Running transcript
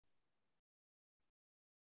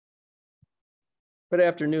Good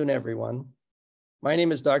afternoon, everyone. My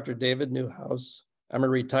name is Dr. David Newhouse. I'm a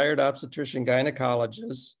retired obstetrician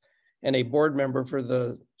gynecologist and a board member for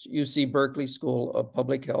the UC Berkeley School of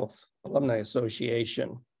Public Health Alumni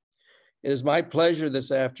Association. It is my pleasure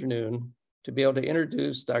this afternoon to be able to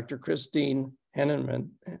introduce Dr. Christine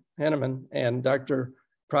Henneberg and Dr.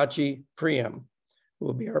 Prachi Priyam, who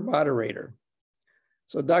will be our moderator.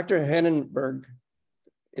 So Dr. Henneberg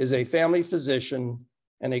is a family physician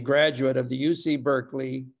and a graduate of the UC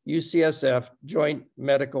Berkeley UCSF Joint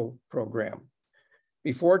Medical Program.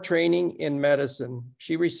 Before training in medicine,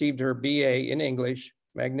 she received her BA in English,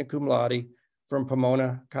 magna cum laude, from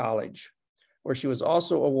Pomona College, where she was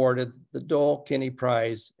also awarded the Dole-Kinney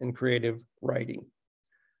Prize in Creative Writing.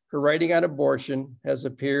 Her writing on abortion has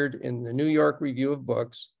appeared in the New York Review of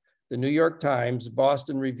Books, the New York Times,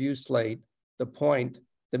 Boston Review Slate, The Point,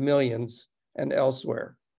 The Millions, and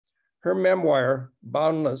elsewhere. Her memoir,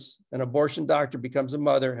 Boundless, An Abortion Doctor Becomes a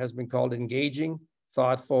Mother, has been called engaging,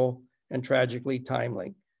 thoughtful, and tragically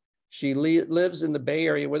timely. She lives in the Bay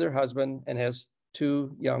Area with her husband and has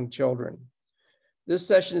 2 young children. This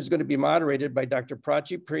session is going to be moderated by Dr.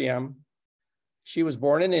 Prachi Priyam. She was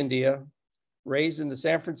born in India, raised in the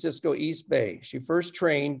San Francisco East Bay. She first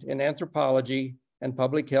trained in anthropology and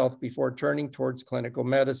public health before turning towards clinical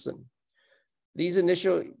medicine. These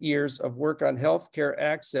initial years of work on healthcare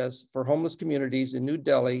access for homeless communities in New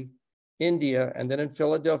Delhi, India, and then in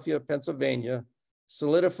Philadelphia, Pennsylvania,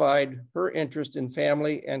 solidified her interest in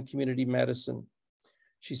family and community medicine.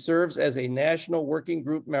 She serves as a national working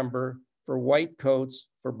group member for White Coats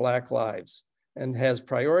for Black Lives and has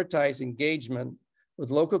prioritized engagement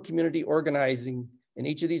with local community organizing in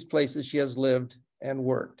each of these places she has lived and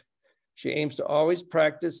worked. She aims to always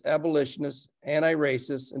practice abolitionist,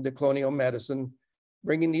 anti-racist, and decolonial medicine,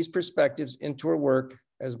 bringing these perspectives into her work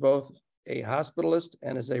as both a hospitalist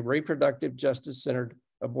and as a reproductive justice-centered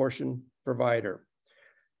abortion provider.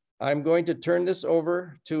 I'm going to turn this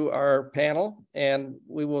over to our panel, and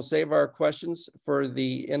we will save our questions for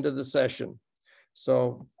the end of the session.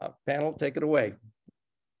 So panel, take it away.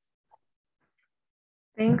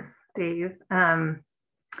 Thanks, Dave.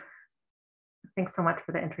 Thanks so much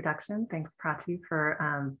for the introduction. Thanks, Prachi,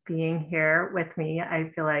 for being here with me. I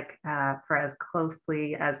feel like for as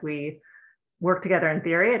closely as we work together in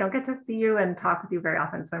theory, I don't get to see you and talk with you very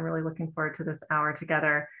often. So I'm really looking forward to this hour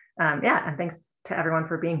together. Yeah, and thanks to everyone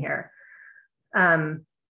for being here. As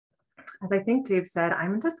I think Dave said,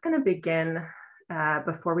 I'm just going to begin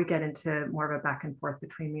before we get into more of a back and forth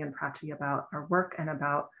between me and Prachi about our work and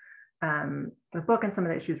about the book and some of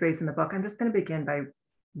the issues raised in the book. I'm just going to begin by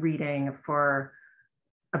reading for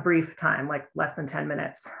a brief time, like less than 10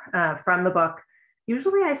 minutes from the book.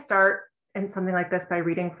 Usually I start in something like this by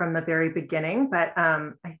reading from the very beginning, but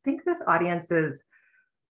I think this audience is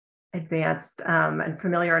advanced and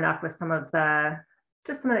familiar enough with some of the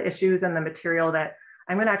issues and the material that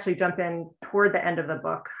I'm going to actually jump in toward the end of the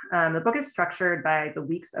book. The book is structured by the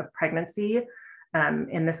weeks of pregnancy.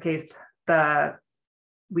 In this case, the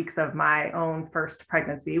weeks of my own first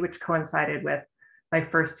pregnancy, which coincided with my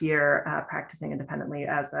first year practicing independently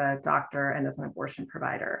as a doctor and as an abortion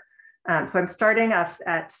provider. So I'm starting us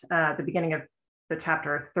at the beginning of the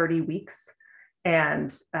chapter 30 weeks,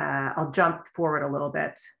 and I'll jump forward a little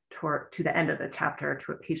bit to the end of the chapter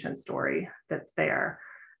to a patient story that's there.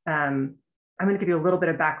 I'm going to give you a little bit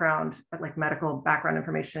of background, like medical background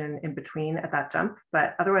information in between at that jump,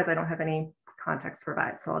 but otherwise I don't have any context to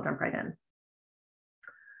provide, so I'll jump right in.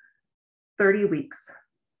 30 weeks.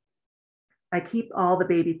 I keep all the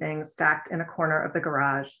baby things stacked in a corner of the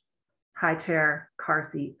garage: high chair, car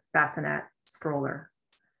seat, bassinet, stroller.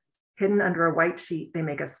 Hidden under a white sheet, they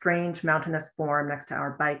make a strange mountainous form next to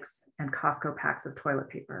our bikes and Costco packs of toilet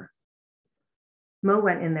paper. Mo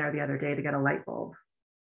went in there the other day to get a light bulb.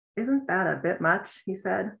 "Isn't that a bit much?" he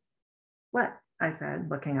said. "What?" I said,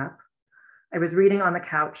 looking up. I was reading on the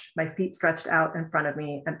couch, my feet stretched out in front of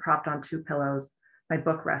me and propped on 2 pillows, my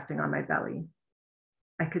book resting on my belly.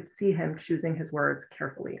 I could see him choosing his words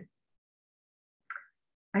carefully.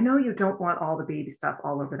 "I know you don't want all the baby stuff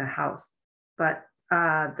all over the house, but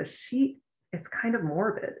the sheet, it's kind of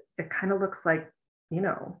morbid. It kind of looks like, you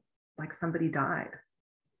know, like somebody died."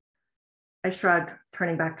 I shrugged,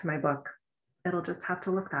 turning back to my book. "It'll just have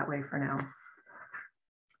to look that way for now."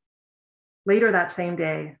 Later that same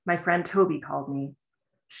day, my friend Toby called me.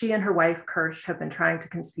 She and her wife, Kirsch, have been trying to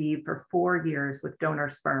conceive for 4 years with donor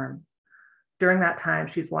sperm. During that time,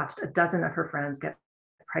 she's watched a dozen of her friends get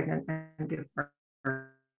pregnant and give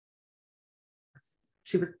birth.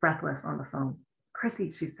 She was breathless on the phone.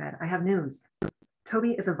 "Chrissy," she said, "I have news.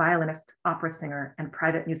 Toby is a violinist, opera singer, and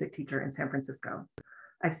private music teacher in San Francisco.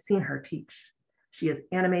 I've seen her teach. She is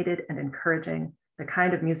animated and encouraging, the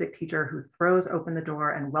kind of music teacher who throws open the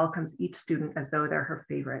door and welcomes each student as though they're her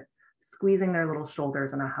favorite, squeezing their little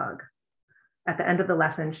shoulders in a hug. At the end of the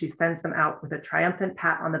lesson, she sends them out with a triumphant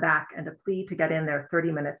pat on the back and a plea to get in their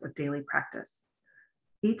 30 minutes of daily practice.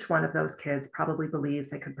 Each one of those kids probably believes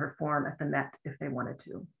they could perform at the Met if they wanted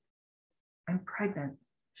to. I'm pregnant,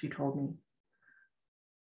 she told me.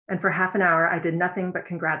 And for half an hour, I did nothing but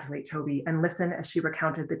congratulate Toby and listen as she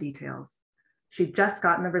recounted the details. She'd just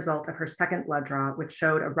gotten the result of her second blood draw, which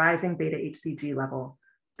showed a rising beta HCG level,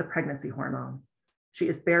 the pregnancy hormone. She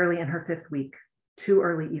is barely in her 5th week, too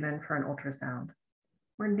early even for an ultrasound.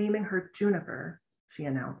 We're naming her Juniper, she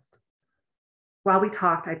announced. While we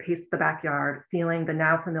talked, I paced the backyard, feeling the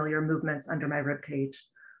now familiar movements under my ribcage,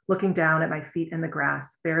 looking down at my feet in the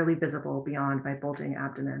grass, barely visible beyond my bulging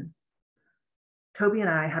abdomen. Toby and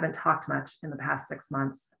I haven't talked much in the past 6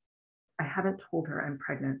 months. I haven't told her I'm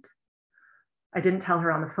pregnant. I didn't tell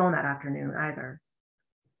her on the phone that afternoon either.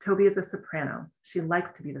 Toby is a soprano. She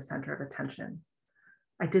likes to be the center of attention.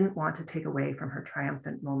 I didn't want to take away from her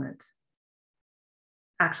triumphant moment.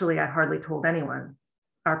 Actually, I hardly told anyone.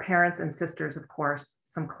 Our parents and sisters, of course,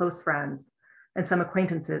 some close friends, and some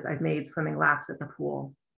acquaintances I've made swimming laps at the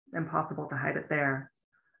pool. Impossible to hide it there.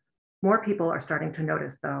 More people are starting to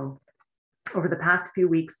notice, though. Over the past few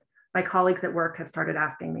weeks, my colleagues at work have started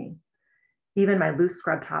asking me. Even my loose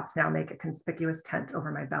scrub tops now make a conspicuous tent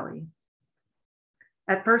over my belly.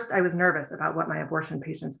 At first, I was nervous about what my abortion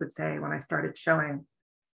patients would say when I started showing,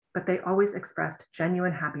 but they always expressed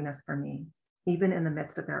genuine happiness for me, even in the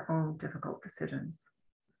midst of their own difficult decisions.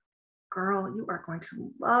 Girl, you are going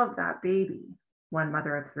to love that baby, one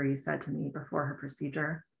mother of 3 said to me before her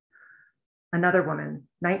procedure. Another woman,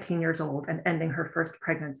 19 years old and ending her first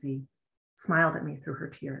pregnancy, smiled at me through her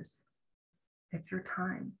tears. It's your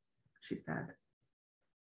time, she said.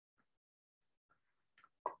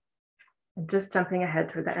 And just jumping ahead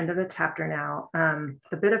toward the end of the chapter now,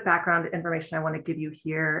 the bit of background information I want to give you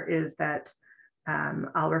here is that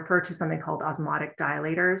I'll refer to something called osmotic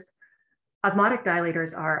dilators. Osmotic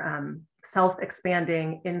dilators are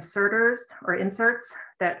self-expanding inserts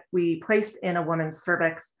that we place in a woman's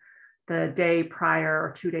cervix the day prior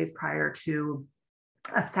or 2 days prior to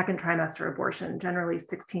a second trimester abortion, generally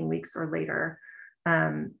 16 weeks or later.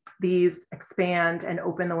 These expand and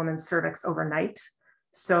open the woman's cervix overnight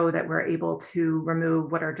so that we're able to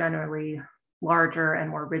remove what are generally larger and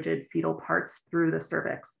more rigid fetal parts through the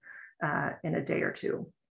cervix in a day or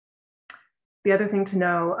 2. The other thing to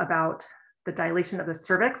know about the dilation of the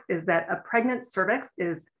cervix is that a pregnant cervix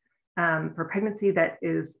is, for pregnancy that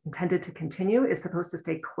is intended to continue, is supposed to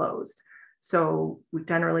stay closed. So we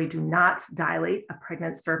generally do not dilate a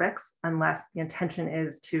pregnant cervix unless the intention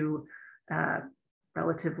is to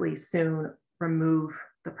relatively soon remove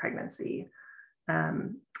the pregnancy.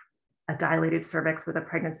 A dilated cervix with a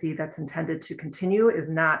pregnancy that's intended to continue is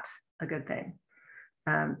not a good thing.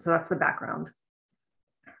 So that's the background.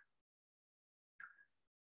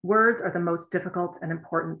 Words are the most difficult and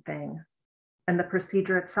important thing. And the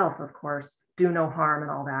procedure itself, of course, do no harm and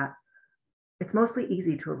all that. It's mostly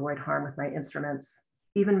easy to avoid harm with my instruments.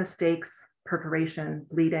 Even mistakes, perforation,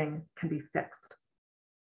 bleeding can be fixed.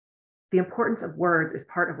 The importance of words is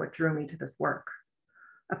part of what drew me to this work.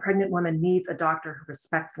 A pregnant woman needs a doctor who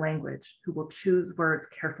respects language, who will choose words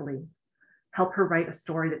carefully, help her write a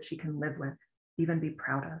story that she can live with, even be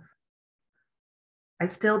proud of. I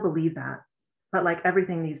still believe that, but like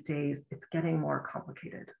everything these days, it's getting more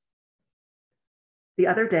complicated. The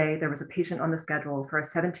other day, there was a patient on the schedule for a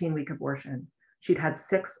 17-week abortion. She'd had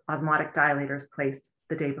 6 osmotic dilators placed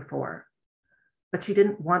the day before, but she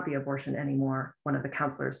didn't want the abortion anymore, one of the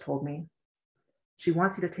counselors told me. She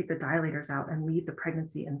wants you to take the dilators out and leave the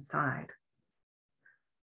pregnancy inside.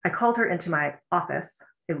 I called her into my office,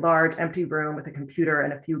 a large empty room with a computer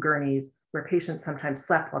and a few gurneys where patients sometimes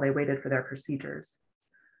slept while they waited for their procedures.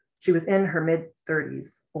 She was in her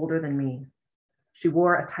mid-30s, older than me. She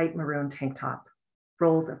wore a tight maroon tank top.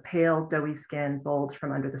 Rolls of pale, doughy skin bulged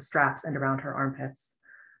from under the straps and around her armpits.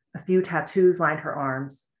 A few tattoos lined her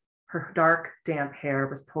arms. Her dark, damp hair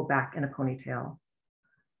was pulled back in a ponytail.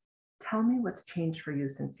 Tell me what's changed for you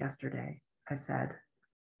since yesterday, I said.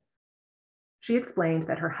 She explained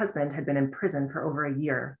that her husband had been in prison for over a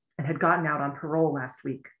year and had gotten out on parole last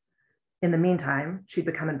week. In the meantime, she'd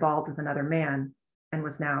become involved with another man and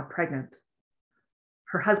was now pregnant.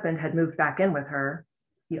 Her husband had moved back in with her,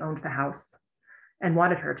 he owned the house, and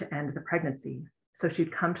wanted her to end the pregnancy, so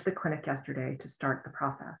she'd come to the clinic yesterday to start the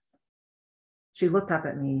process. She looked up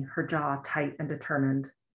at me, her jaw tight and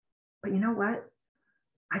determined. But you know what?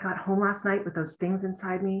 I got home last night with those things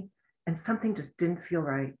inside me, and something just didn't feel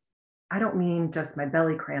right. I don't mean just my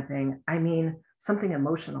belly cramping. I mean something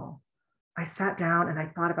emotional. I sat down and I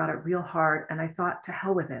thought about it real hard, and I thought, to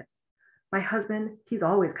hell with it. My husband, he's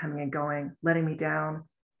always coming and going, letting me down.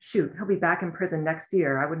 Shoot, he'll be back in prison next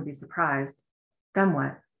year. I wouldn't be surprised. Then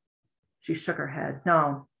what? She shook her head.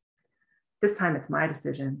 No, this time it's my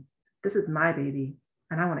decision. This is my baby,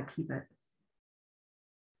 and I want to keep it.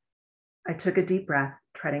 I took a deep breath,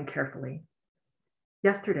 treading carefully.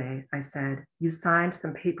 Yesterday, I said, you signed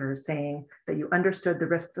some papers saying that you understood the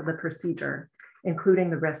risks of the procedure, including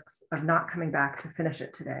the risks of not coming back to finish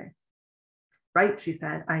it today. Right, she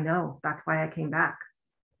said, I know, that's why I came back.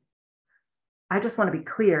 I just want to be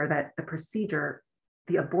clear that the procedure,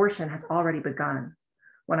 the abortion has already begun.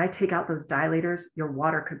 When I take out those dilators, your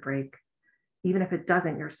water could break. Even if it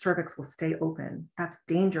doesn't, your cervix will stay open. That's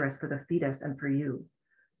dangerous for the fetus and for you.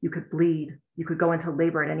 You could bleed, you could go into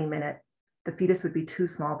labor at any minute. The fetus would be too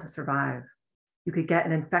small to survive. You could get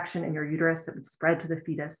an infection in your uterus that would spread to the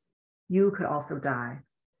fetus. You could also die.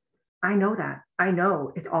 I know that. I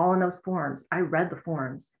know. It's all in those forms. I read the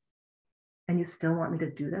forms. And you still want me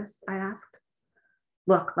to do this? I asked.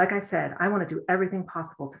 Look, like I said, I want to do everything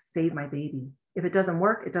possible to save my baby. If it doesn't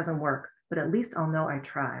work, it doesn't work, but at least I'll know I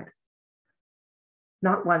tried.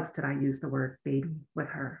 Not once did I use the word baby with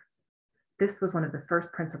her. This was one of the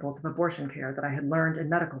first principles of abortion care that I had learned in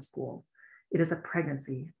medical school. It is a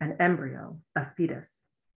pregnancy, an embryo, a fetus,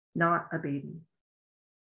 not a baby.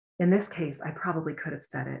 In this case, I probably could have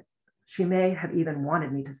said it. She may have even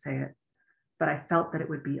wanted me to say it, but I felt that it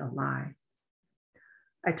would be a lie.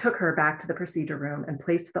 I took her back to the procedure room and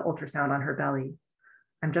placed the ultrasound on her belly.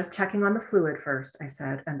 I'm just checking on the fluid first, I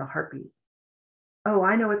said, and the heartbeat. Oh,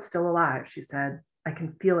 I know it's still alive, she said. I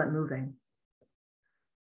can feel it moving.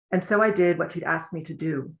 And so I did what she'd asked me to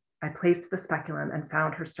do. I placed the speculum and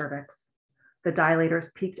found her cervix. The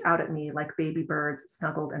dilators peeked out at me like baby birds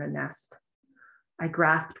snuggled in a nest. I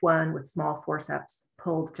grasped one with small forceps,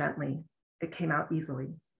 pulled gently. It came out easily.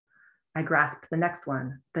 I grasped the next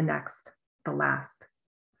one, the next, the last.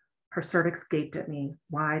 Her cervix gaped at me,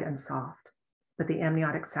 wide and soft, but the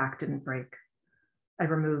amniotic sac didn't break. I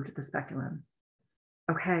removed the speculum.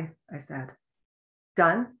 Okay, I said.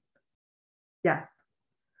 Done? Yes.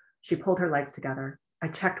 She pulled her legs together. I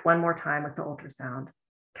checked one more time with the ultrasound.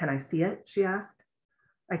 Can I see it? She asked.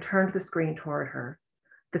 I turned the screen toward her.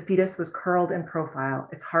 The fetus was curled in profile,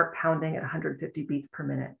 its heart pounding at 150 beats per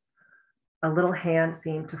minute. A little hand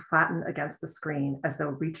seemed to flatten against the screen as though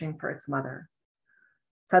reaching for its mother.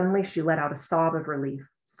 Suddenly, she let out a sob of relief,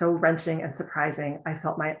 so wrenching and surprising, I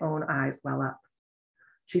felt my own eyes well up.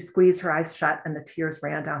 She squeezed her eyes shut and the tears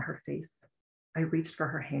ran down her face. I reached for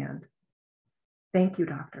her hand. Thank you,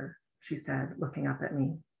 doctor, she said, looking up at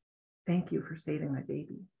me. Thank you for saving my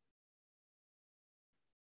baby.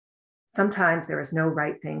 Sometimes there is no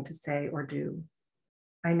right thing to say or do.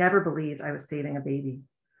 I never believed I was saving a baby.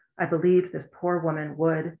 I believed this poor woman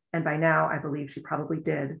would, and by now I believe she probably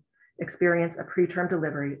did, experience a preterm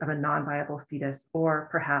delivery of a non-viable fetus or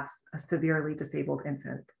perhaps a severely disabled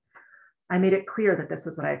infant. I made it clear that this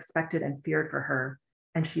was what I expected and feared for her,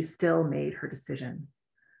 and she still made her decision.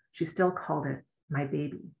 She still called it my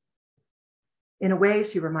baby. In a way,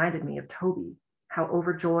 she reminded me of Toby, how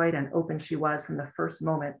overjoyed and open she was from the first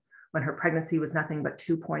moment when her pregnancy was nothing but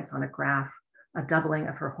 2 points on a graph, a doubling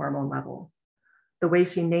of her hormone level. The way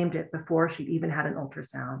she named it before she'd even had an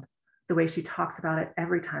ultrasound, the way she talks about it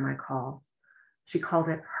every time I call. She calls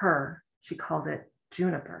it her, she calls it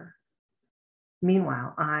Juniper.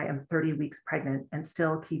 Meanwhile, I am 30 weeks pregnant and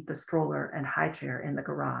still keep the stroller and high chair in the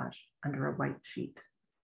garage under a white sheet.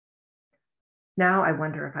 Now I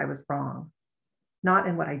wonder if I was wrong, not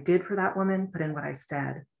in what I did for that woman, but in what I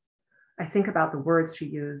said. I think about the words she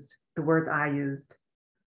used, the words I used.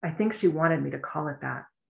 I think she wanted me to call it that,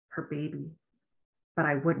 her baby, but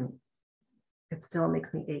I wouldn't. It still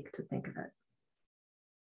makes me ache to think of it.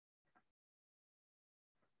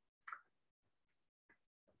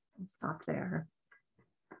 I'll stop there.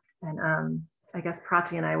 And I guess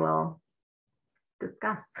Prachi and I will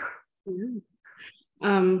discuss.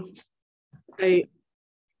 I'm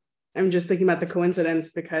just thinking about the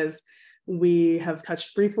coincidence because we have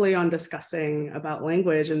touched briefly on discussing about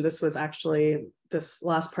language, and this was actually, this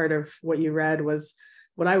last part of what you read was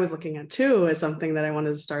what I was looking at too, as something that I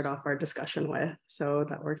wanted to start off our discussion with. So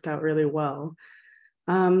that worked out really well.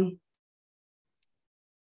 I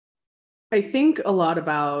think a lot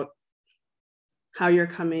about how you're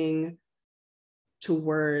coming to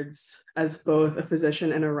words as both a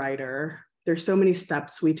physician and a writer. There's so many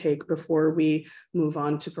steps we take before we move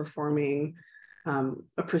on to performing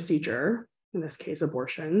a procedure, in this case,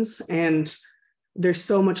 abortions. And there's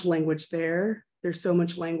so much language there There's so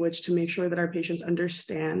much language to make sure that our patients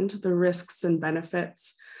understand the risks and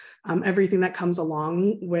benefits, everything that comes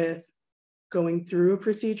along with going through a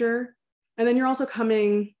procedure. And then you're also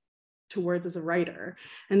coming to words as a writer.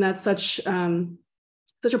 And that's such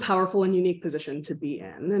a powerful and unique position to be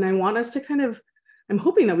in. And I want us to I'm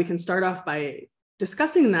hoping that we can start off by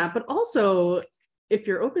discussing that, but also, if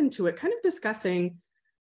you're open to it, kind of discussing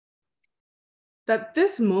that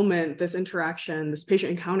this moment, this interaction, this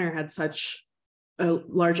patient encounter had such a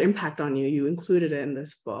large impact on you. You included it in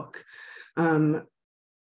this book. I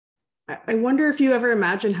wonder if you ever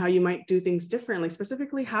imagine how you might do things differently,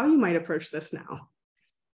 specifically how you might approach this now.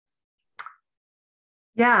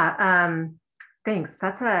 Yeah, thanks.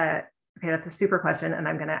 That's a super question. And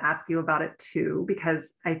I'm going to ask you about it too,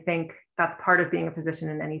 because I think that's part of being a physician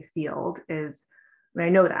in any field is, I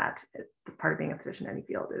know that it's part of being a physician in any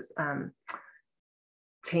field is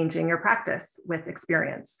changing your practice with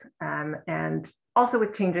experience and also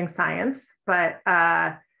with changing science. But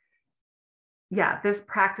yeah, this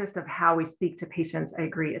practice of how we speak to patients, I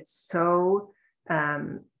agree, it's so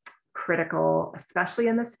critical, especially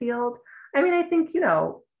in this field. I mean, I think,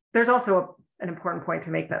 there's also an important point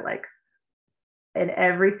to make that like in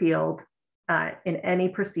every field, in any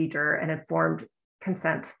procedure, an informed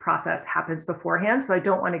consent process happens beforehand. So I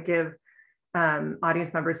don't want to give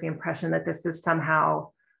audience members the impression that this is somehow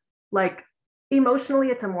like emotionally,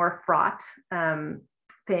 it's a more fraught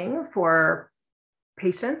thing for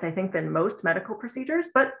patients, I think, than most medical procedures,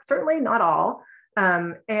 but certainly not all.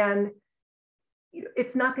 And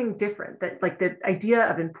it's nothing different. That like the idea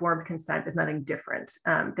of informed consent is nothing different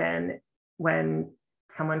than when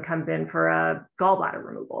someone comes in for a gallbladder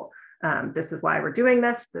removal. This is why we're doing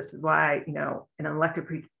this. This is why, in an elective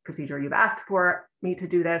procedure, you've asked for me to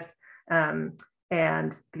do this.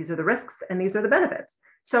 And these are the risks and these are the benefits.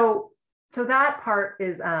 So that part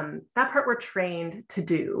is, that part we're trained to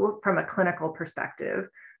do from a clinical perspective.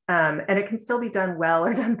 And it can still be done well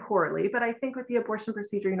or done poorly. But I think with the abortion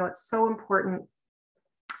procedure, it's so important.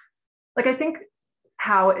 Like, I think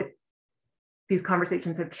how these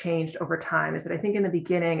conversations have changed over time is that I think in the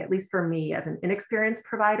beginning, at least for me as an inexperienced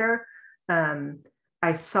provider,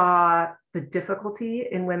 I saw the difficulty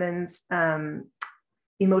in women's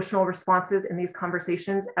emotional responses in these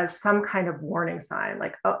conversations as some kind of warning sign,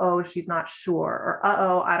 like, uh-oh, she's not sure, or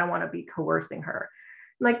uh-oh, I don't want to be coercing her.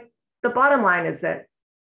 Like, the bottom line is that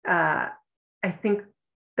I think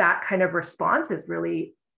that kind of response is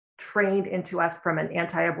really trained into us from an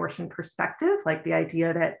anti-abortion perspective, like the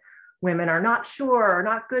idea that women are not sure or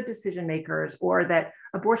not good decision makers, or that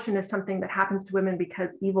abortion is something that happens to women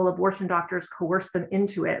because evil abortion doctors coerce them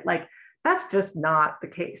into it. Like, that's just not the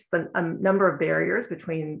case. The number of barriers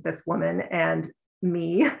between this woman and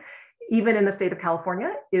me, even in the state of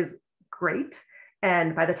California, is great.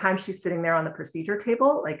 And by the time she's sitting there on the procedure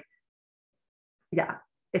table, like, yeah,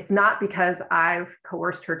 it's not because I've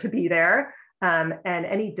coerced her to be there. And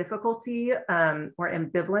any difficulty or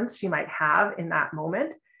ambivalence she might have in that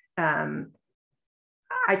moment,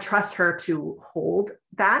 I trust her to hold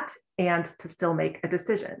that and to still make a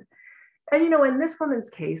decision. And, in this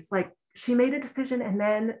woman's case, like, she made a decision and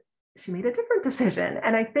then she made a different decision.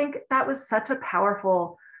 And I think that was such a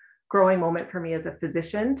powerful growing moment for me as a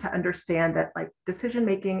physician to understand that, like,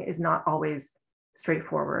 decision-making is not always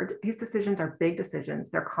straightforward. These decisions are big decisions.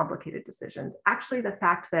 They're complicated decisions. Actually, the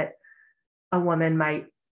fact that a woman might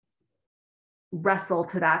wrestle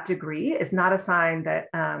to that degree is not a sign that,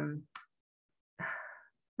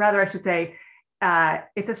 rather I should say,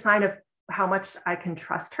 it's a sign of how much I can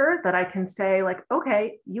trust her, that I can say, like,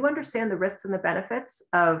 okay, you understand the risks and the benefits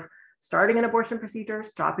of starting an abortion procedure,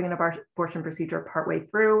 stopping an abortion procedure partway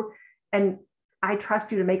through, and I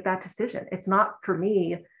trust you to make that decision. It's not for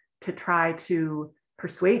me to try to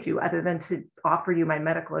persuade you other than to offer you my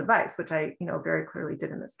medical advice, which I, very clearly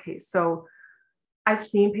did in this case. So I've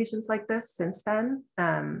seen patients like this since then.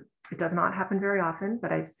 It does not happen very often,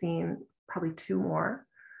 but I've seen probably 2 more.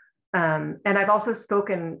 And I've also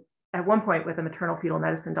spoken at one point with a maternal fetal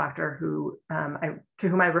medicine doctor to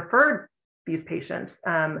whom I referred these patients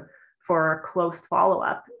for close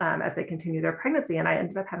follow-up as they continue their pregnancy. And I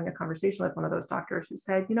ended up having a conversation with one of those doctors who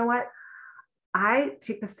said, you know what, I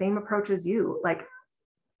take the same approach as you. Like,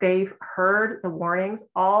 they've heard the warnings,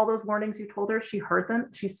 all those warnings you told her, she heard them,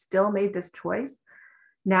 she still made this choice.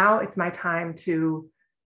 Now it's my time to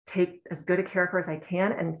take as good a care of her as I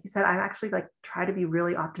can. And he said, I actually try to be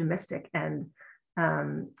really optimistic and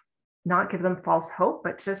not give them false hope,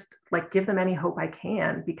 but just give them any hope I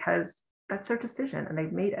can, because that's their decision and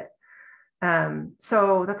they've made it.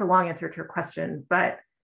 So that's a long answer to your question, but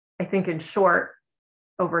I think in short,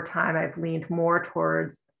 over time, I've leaned more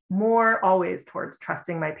towards more always towards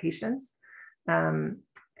trusting my patients,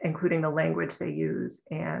 including the language they use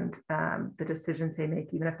and the decisions they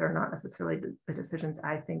make, even if they're not necessarily the decisions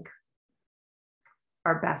I think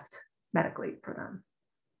are best medically for them.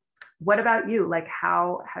 What about you? Like,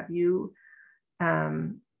 how do you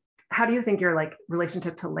think your like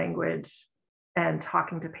relationship to language and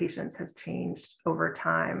talking to patients has changed over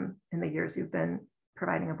time in the years you've been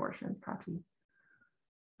providing abortions, Prachi?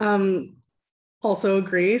 Also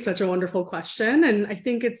agree, such a wonderful question. And I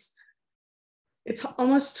think it's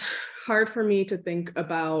almost hard for me to think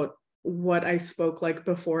about what I spoke like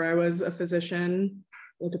before I was a physician,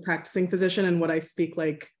 like a practicing physician, and what I speak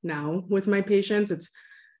like now with my patients.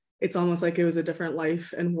 It's almost like it was a different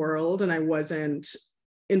life and world, and I wasn't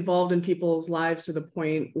involved in people's lives to the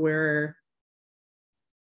point where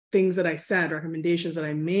things that I said, recommendations that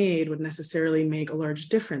I made would necessarily make a large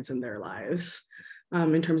difference in their lives,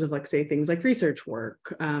 in terms of like, say, things like research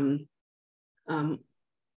work.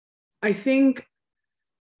 I think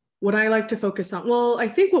what I like to focus on, well, I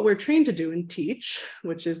think what we're trained to do and teach,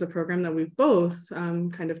 which is the program that we've both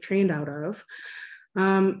kind of trained out of,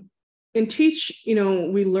 in teach,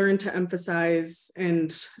 we learn to emphasize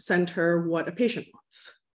and center what a patient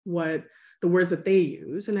wants, what the words that they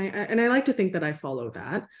use. And I like to think that I follow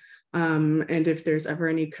that. And if there's ever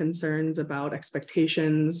any concerns about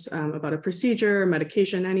expectations, about a procedure,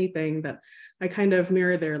 medication, anything, that I kind of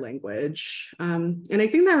mirror their language. And I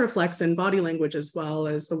think that reflects in body language as well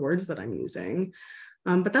as the words that I'm using.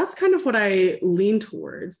 But that's kind of what I lean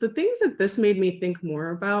towards. The things that this made me think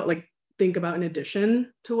more about, think about in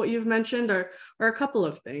addition to what you've mentioned, are a couple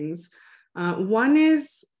of things. One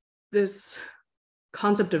is this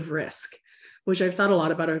concept of risk, which I've thought a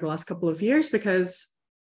lot about over the last couple of years, because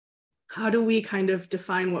how do we kind of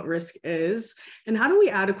define what risk is, and how do we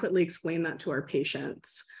adequately explain that to our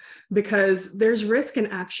patients? Because there's risk in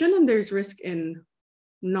action and there's risk in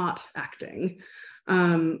not acting.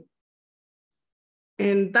 And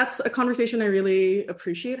that's a conversation I really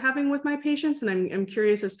appreciate having with my patients. And I'm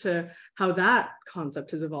curious as to how that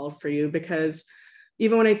concept has evolved for you, because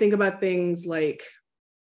even when I think about things like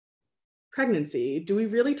pregnancy, do we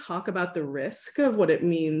really talk about the risk of what it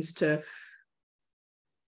means to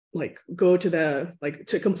go to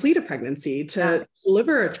to complete a pregnancy, to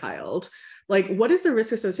deliver a child? What is the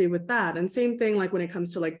risk associated with that? And same thing, when it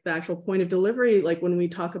comes to the actual point of delivery, when we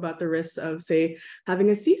talk about the risks of, say, having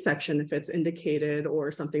a C-section, if it's indicated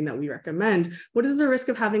or something that we recommend, what is the risk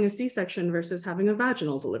of having a C-section versus having a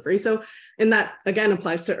vaginal delivery? So, and that again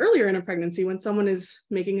applies to earlier in a pregnancy when someone is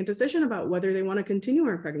making a decision about whether they want to continue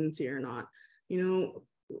a pregnancy or not.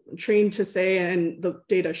 Trained to say, and the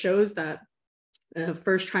data shows that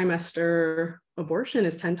first trimester abortion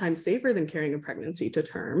is 10 times safer than carrying a pregnancy to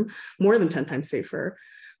term, more than 10 times safer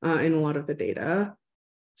in a lot of the data.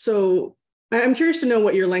 So I'm curious to know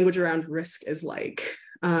what your language around risk is like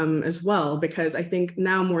as well, because I think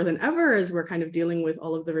now more than ever, as we're kind of dealing with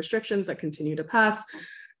all of the restrictions that continue to pass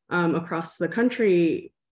across the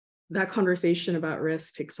country, that conversation about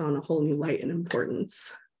risk takes on a whole new light and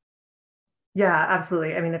importance. Yeah,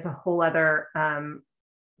 absolutely. I mean, it's a whole other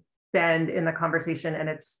bend in the conversation, and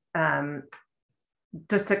it's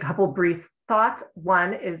just a couple brief thoughts.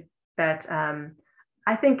 One is that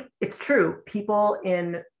I think it's true. People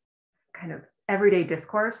in kind of everyday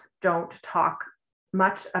discourse don't talk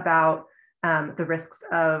much about the risks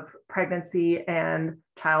of pregnancy and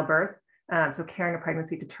childbirth. So carrying a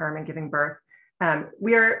pregnancy to term and giving birth.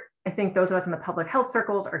 I think those of us in the public health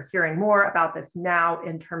circles are hearing more about this now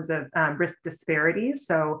in terms of risk disparities.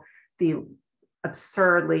 So the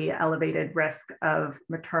absurdly elevated risk of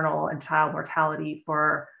maternal and child mortality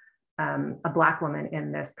for a Black woman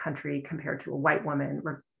in this country compared to a white woman,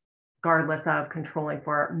 regardless of controlling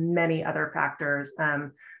for many other factors.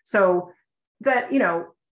 So that,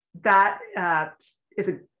 that is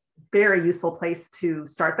a very useful place to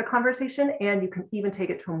start the conversation. And you can even take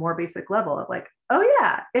it to a more basic level of oh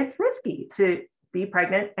yeah, it's risky to be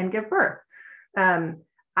pregnant and give birth.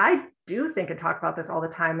 I do think and talk about this all the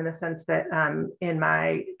time in the sense that in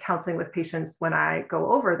my counseling with patients, when I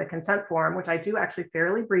go over the consent form, which I do actually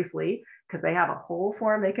fairly briefly, because they have a whole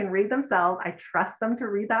form they can read themselves. I trust them to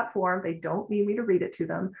read that form. They don't need me to read it to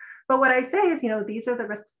them. But what I say is, these are the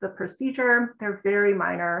risks of the procedure. They're very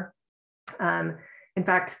minor. In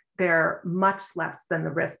fact, they're much less than the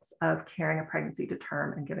risks of carrying a pregnancy to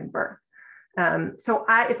term and giving birth. So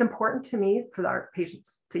it's important to me for our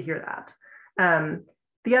patients to hear that.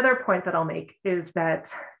 The other point that I'll make is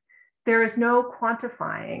that there is no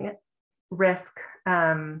quantifying risk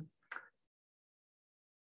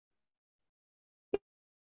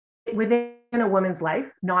within a woman's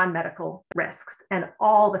life, non-medical risks, and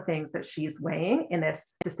all the things that she's weighing in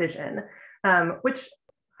this decision, which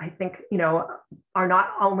I think, are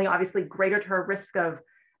not only obviously greater to her risk of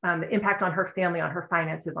the impact on her family, on her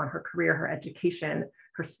finances, on her career, her education,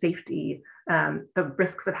 her safety, the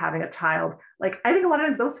risks of having a child. Like, I think a lot of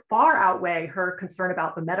times those far outweigh her concern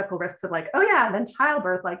about the medical risks of like, oh yeah, and then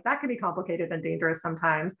childbirth, like that can be complicated and dangerous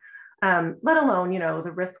sometimes, let alone,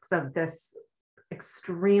 the risks of this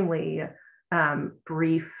extremely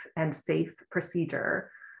brief and safe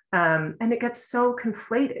procedure. And it gets so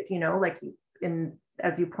conflated, like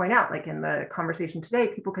as you point out, like in the conversation today,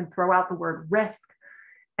 people can throw out the word risk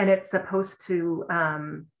and it's supposed to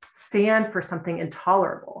stand for something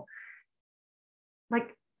intolerable.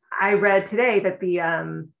 Like I read today that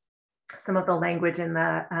some of the language in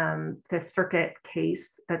the Fifth Circuit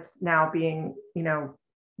case that's now being,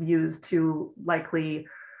 used to likely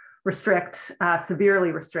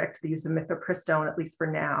severely restrict the use of mifepristone, at least for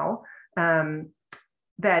now,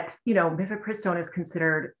 that, mifepristone is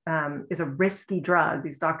considered, is a risky drug.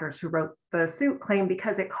 These doctors who wrote the suit claim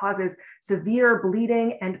because it causes severe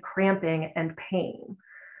bleeding and cramping and pain,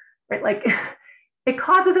 right? Like it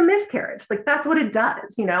causes a miscarriage. Like that's what it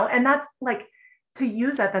does, and that's like, to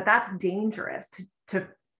use that's dangerous, to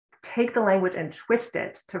take the language and twist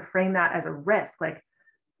it to frame that as a risk. Like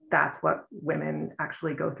that's what women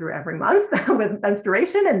actually go through every month with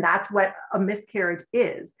menstruation. And that's what a miscarriage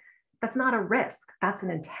is. That's not a risk, that's an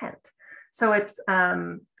intent. So it's,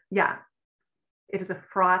 it is a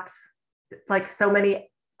fraught, like so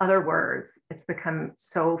many other words, it's become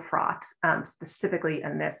so fraught, specifically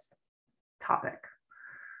in this topic.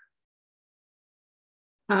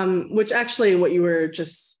 Which actually what you were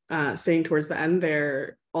just saying towards the end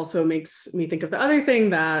there also makes me think of the other thing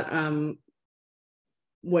that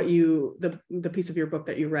the piece of your book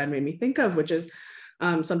that you read made me think of, which is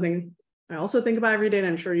something I also think about every day, and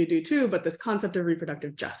I'm sure you do too, but this concept of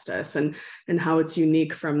reproductive justice and how it's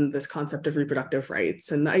unique from this concept of reproductive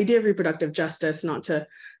rights. And the idea of reproductive justice, not to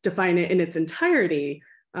define it in its entirety,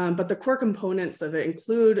 but the core components of it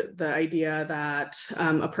include the idea that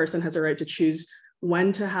a person has a right to choose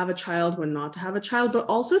when to have a child, when not to have a child, but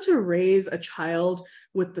also to raise a child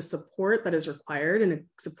with the support that is required in a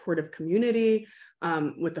supportive community,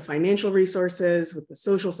 with the financial resources, with the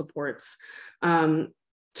social supports,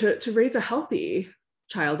 to raise a healthy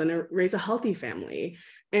child and raise a healthy family.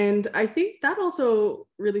 And I think that also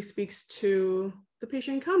really speaks to the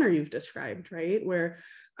patient encounter you've described, right? Where,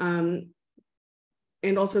 and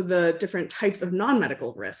also the different types of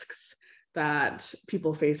non-medical risks that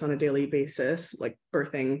people face on a daily basis, like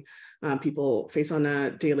birthing, people face on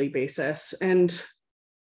a daily basis. And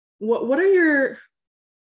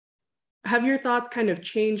have your thoughts kind of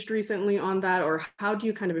changed recently on that, or how do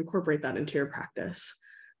you kind of incorporate that into your practice?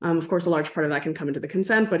 Of course, a large part of that can come into the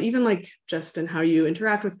consent, but even like just in how you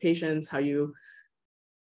interact with patients, how you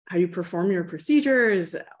perform your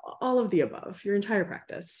procedures, all of the above, your entire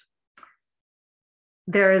practice.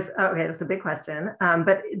 Okay, that's a big question.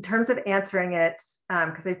 But in terms of answering it,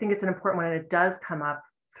 because I think it's an important one and it does come up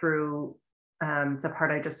through the part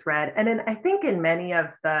I just read. And then I think in many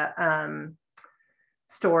of the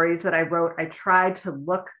stories that I wrote, I tried to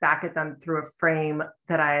look back at them through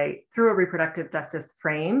a reproductive justice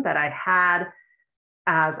frame that I had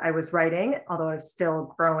as I was writing, although I was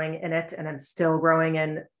still growing in it, and I'm still growing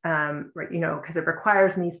in, because it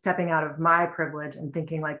requires me stepping out of my privilege and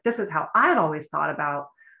thinking like, this is how I had always thought about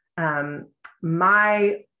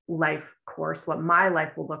my life course, what my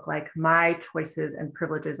life will look like, my choices and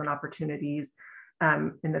privileges and opportunities,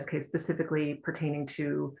 in this case, specifically pertaining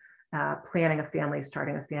to planning a family,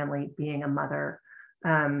 starting a family, being a mother,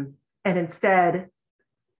 and instead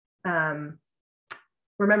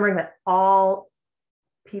remembering that all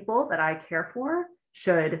people that I care for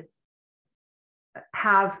should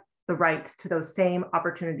have the right to those same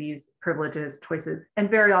opportunities, privileges, choices, and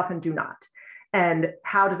very often do not. And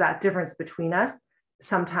how does that difference between us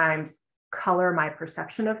sometimes color my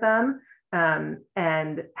perception of them?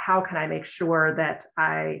 And how can I make sure that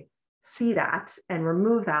I see that and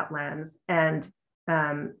remove that lens and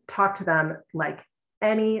talk to them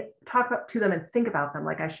and think about them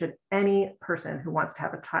like I should any person who wants to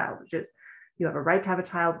have a child, which is you have a right to have a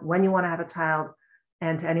child when you want to have a child,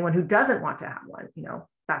 and to anyone who doesn't want to have one,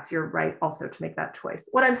 that's your right also to make that choice.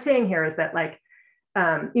 What I'm saying here is that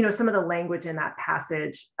some of the language in that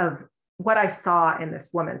passage of what I saw in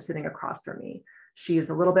this woman sitting across from me, she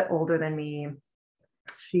is a little bit older than me.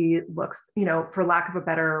 She looks, for lack of a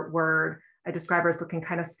better word, I describe her as looking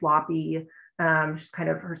kind of sloppy.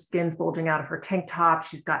 Her skin's bulging out of her tank top.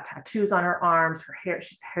 She's got tattoos on her arms, her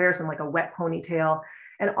hair's in like a wet ponytail.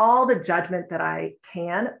 and all the judgment that I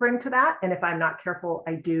can bring to that. And if I'm not careful,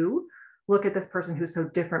 I do look at this person who's so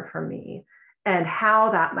different from me and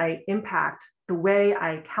how that might impact the way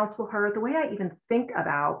I counsel her, the way I even think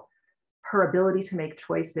about her ability to make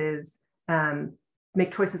choices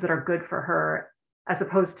that are good for her, as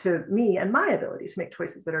opposed to me and my ability to make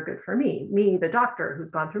choices that are good for me, the doctor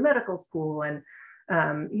who's gone through medical school and,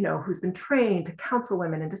 who's been trained to counsel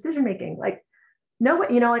women in decision-making. Like, no,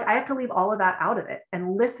 I have to leave all of that out of it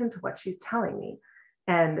and listen to what she's telling me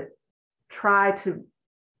and try to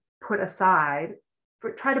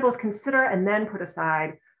both consider and then put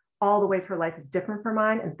aside all the ways her life is different from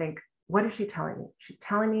mine and think, what is she telling me? She's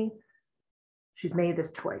telling me she's made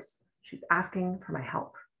this choice. She's asking for my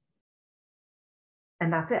help.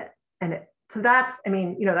 And that's it. So that's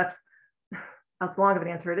long of an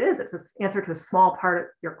answer it is. It's an answer to a small part of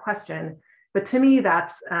your question. But to me,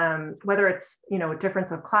 that's whether it's, a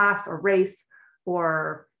difference of class or race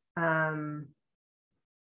or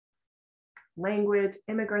language,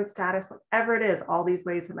 immigrant status, whatever it is, all these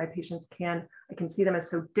ways that my patients I can see them as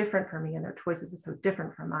so different from me and their choices are so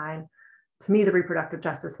different from mine. To me, the reproductive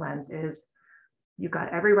justice lens is you've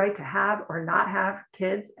got every right to have or not have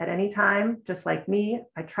kids at any time, just like me.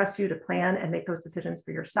 I trust you to plan and make those decisions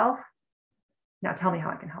for yourself. Now tell me how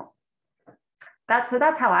I can help. So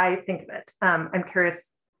that's how I think of it. I'm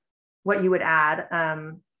curious what you would add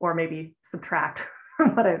or maybe subtract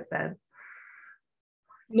from what I've said.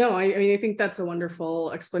 No, I think that's a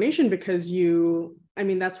wonderful explanation because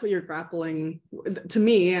that's what you're grappling, to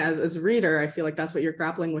me as a reader, I feel like that's what you're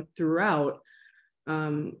grappling with throughout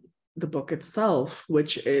the book itself,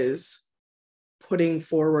 which is putting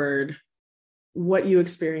forward what you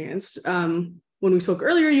experienced. When we spoke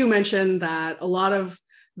earlier, you mentioned that a lot of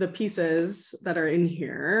the pieces that are in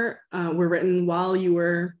here were written while you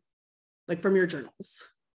were from your journals,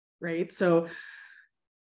 right? So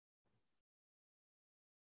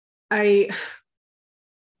on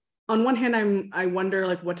one hand, I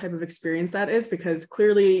wonder what type of experience that is, because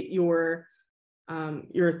clearly your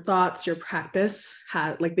thoughts, your practice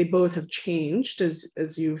they both have changed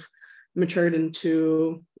as you've matured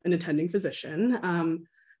into an attending physician.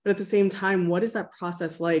 But at the same time, what is that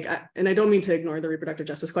process like? And I don't mean to ignore the reproductive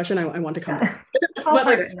justice question. I want to come back.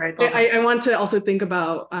 But I want to also think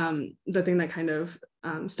about the thing that kind of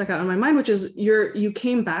stuck out in my mind, which is you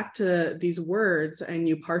came back to these words and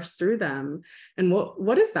you parsed through them. And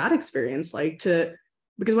what is that experience like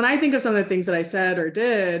because when I think of some of the things that I said or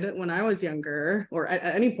did when I was younger, or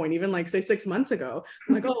at any point, even say 6 months ago,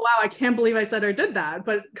 I'm like, oh, wow, I can't believe I said or did that.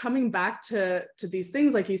 But coming back to these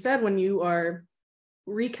things, like you said, when you are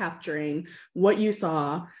recapturing what you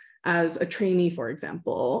saw as a trainee, for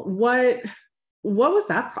example, what was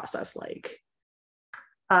that process like?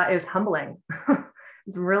 It was humbling.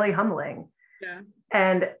 It's really humbling. Yeah.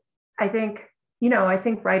 And I think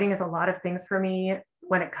writing is a lot of things for me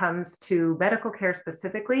when it comes to medical care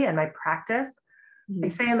specifically and my practice. Mm-hmm. I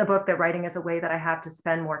say in the book that writing is a way that I have to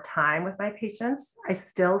spend more time with my patients. I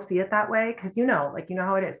still see it that way because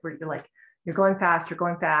how it is, where you're going fast,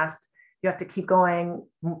 you have to keep going,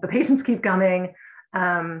 the patients keep coming,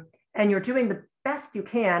 and you're doing the best you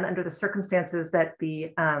can under the circumstances that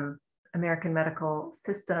the American medical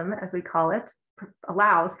system, as we call it,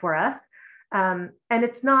 allows for us. And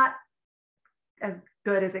it's not as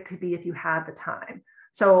good as it could be if you had the time.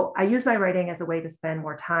 So I use my writing as a way to spend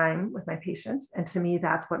more time with my patients. And to me,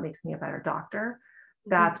 that's what makes me a better doctor. Mm-hmm.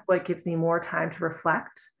 That's what gives me more time to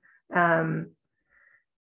reflect.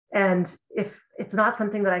 And if it's not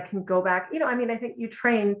something that I can go back, I think you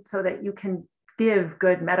train so that you can give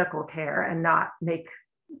good medical care and not make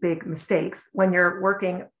big mistakes when you're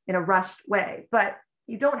working in a rushed way. But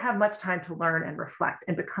you don't have much time to learn and reflect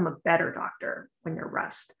and become a better doctor when you're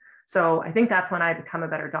rushed. So I think that's when I become a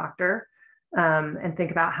better doctor and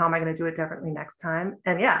think about how am I going to do it differently next time.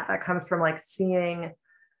 And yeah, that comes from seeing,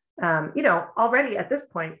 already at this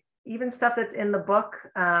point, even stuff that's in the book,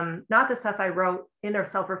 not the stuff I wrote in a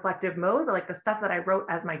self-reflective mode, but the stuff that I wrote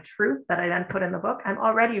as my truth that I then put in the book,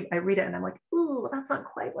 I read it and I'm like, ooh, that's not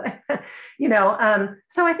quite what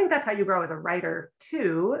so I think that's how you grow as a writer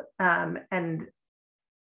too. And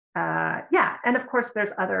of course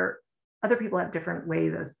there's other people have different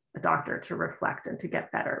ways as a doctor to reflect and to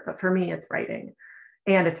get better. But for me, it's writing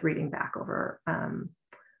and it's reading back over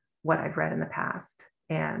what I've read in the past.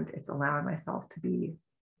 And it's allowing myself to be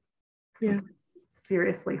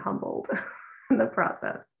seriously humbled in the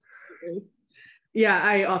process. Yeah,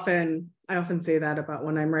 I often say that about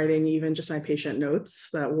when I'm writing, even just my patient notes,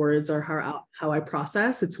 that words are how I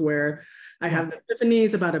process. It's where I have the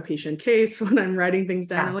epiphanies about a patient case when I'm writing things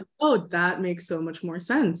down. I'm like, oh, that makes so much more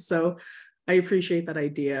sense. So I appreciate that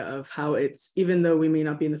idea of how it's, even though we may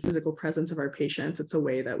not be in the physical presence of our patients, it's a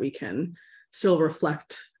way that we can still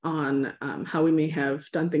reflect on how we may have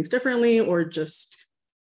done things differently, or just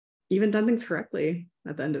even done things correctly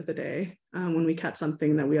at the end of the day, when we catch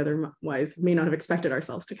something that we otherwise may not have expected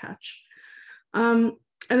ourselves to catch. And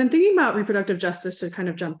then thinking about reproductive justice, to kind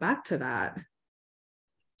of jump back to that,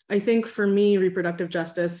 I think for me, reproductive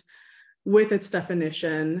justice, with its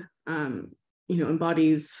definition,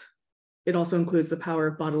 embodies, it also includes the power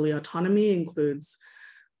of bodily autonomy, includes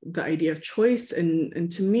the idea of choice.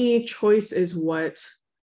 And to me, choice is what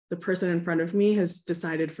the person in front of me has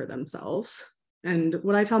decided for themselves. And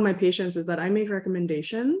what I tell my patients is that I make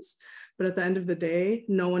recommendations, but at the end of the day,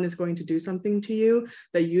 no one is going to do something to you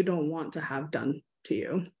that you don't want to have done to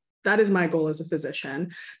you. That is my goal as a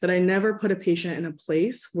physician, that I never put a patient in a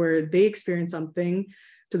place where they experience something,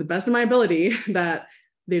 to the best of my ability, that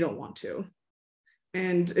they don't want to.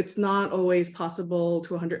 And it's not always possible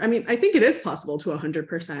to 100. I mean, I think it is possible to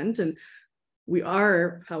 100%. And we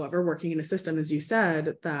are, however, working in a system, as you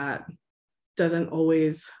said, that doesn't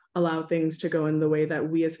always allow things to go in the way that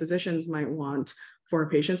we as physicians might want for our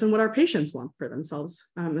patients, and what our patients want for themselves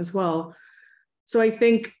as well. So I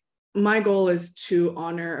think my goal is to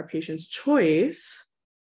honor a patient's choice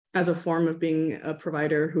as a form of being a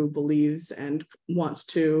provider who believes and wants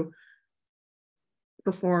to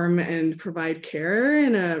perform and provide care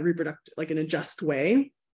in a reproductive, like in a just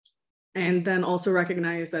way. And then also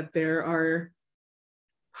recognize that there are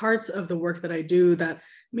parts of the work that I do that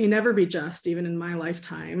may never be just, even in my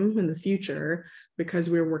lifetime in the future, because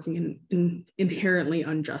we're working in inherently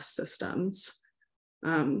unjust systems.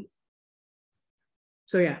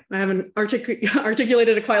 So yeah, I haven't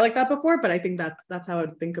articulated it quite like that before, but I think that's how I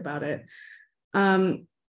would think about it. And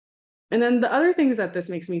then the other things that this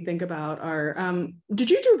makes me think about are, did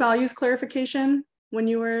you do values clarification when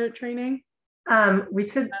you were training? We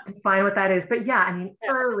should define what that is, but yeah, I mean,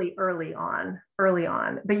 early on,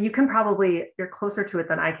 but you can probably, you're closer to it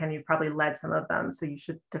than I can. You've probably led some of them, so you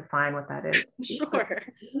should define what that is. Sure.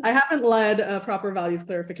 I haven't led a proper values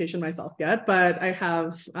clarification myself yet, but I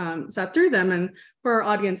have sat through them. And for our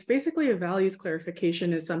audience, basically a values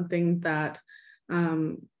clarification is something that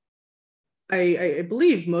I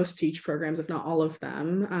believe most TEACH programs, if not all of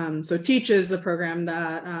them. So TEACH is the program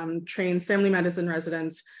that trains family medicine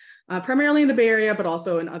residents primarily in the Bay Area, but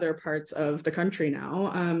also in other parts of the country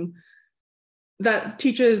now, that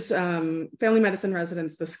teaches family medicine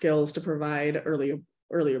residents the skills to provide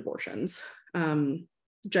early abortions,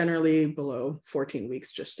 generally below 14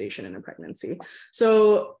 weeks gestation in a pregnancy.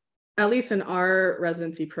 So at least in our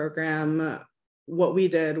residency program, what we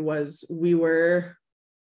did was we were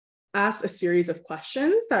asked a series of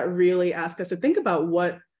questions that really ask us to think about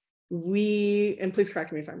what we, and please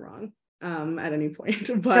correct me if I'm wrong, at any point.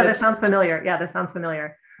 But no, that sounds familiar. Yeah, that sounds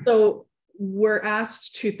familiar. So we're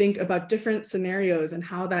asked to think about different scenarios and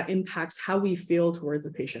how that impacts how we feel towards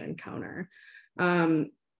the patient encounter.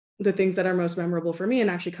 The things that are most memorable for me, and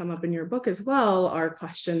actually come up in your book as well, are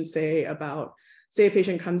questions, say a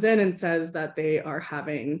patient comes in and says that they are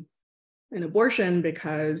having an abortion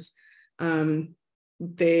because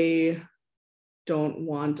they don't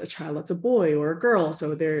want a child that's a boy or a girl,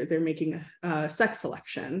 so they're making a sex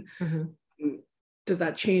selection. Mm-hmm. Does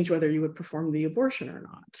that change whether you would perform the abortion or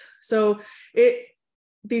not? So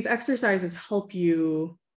these exercises help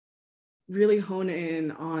you really hone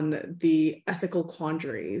in on the ethical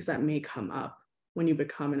quandaries that may come up when you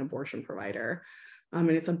become an abortion provider. And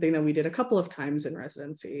it's something that we did a couple of times in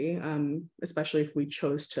residency, especially if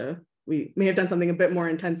we may have done something a bit more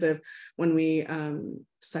intensive when we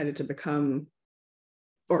decided to become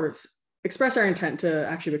or express our intent to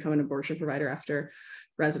actually become an abortion provider after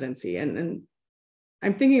residency. And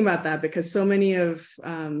I'm thinking about that because so many of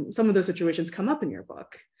some of those situations come up in your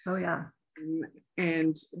book. Oh yeah.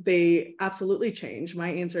 And they absolutely change. My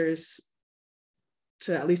answers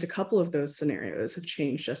to at least a couple of those scenarios have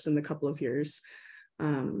changed just in the couple of years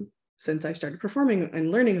since I started performing and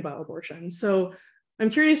learning about abortion. So I'm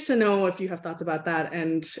curious to know if you have thoughts about that.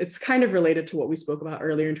 And it's kind of related to what we spoke about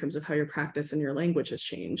earlier in terms of how your practice and your language has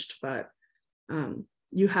changed, but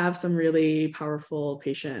you have some really powerful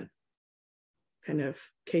patient kind of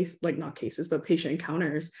case, like not cases, but patient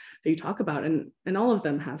encounters that you talk about. And all of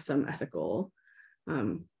them have some ethical,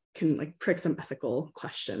 can like prick some ethical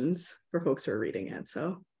questions for folks who are reading it.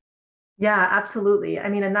 So. Yeah, absolutely. I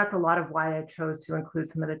mean, and that's a lot of why I chose to include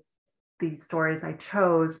some of these stories I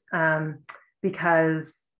chose.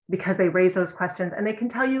 Because they raise those questions, and they can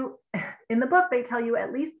tell you in the book, they tell you,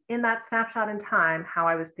 at least in that snapshot in time, how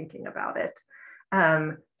I was thinking about it.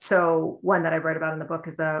 So one that I wrote about in the book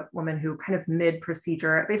is a woman who kind of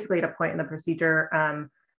mid-procedure, basically at a point in the procedure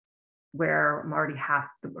where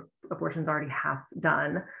the abortion's already half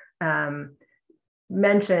done,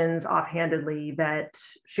 mentions offhandedly that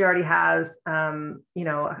she already has,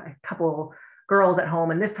 a couple girls at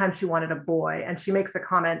home, and this time she wanted a boy. And she makes a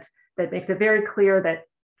comment that makes it very clear that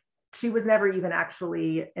she was never even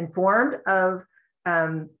actually informed of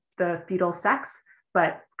the fetal sex,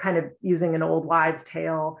 but kind of using an old wives'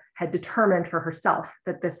 tale, had determined for herself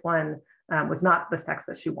that this one was not the sex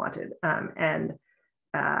that she wanted, and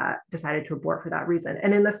decided to abort for that reason.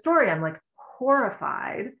 And in the story, I'm like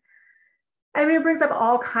horrified. I mean, it brings up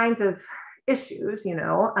all kinds of issues,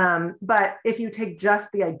 but if you take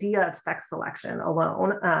just the idea of sex selection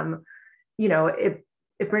alone,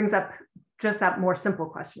 it brings up just that more simple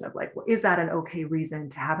question of like, well, is that an okay reason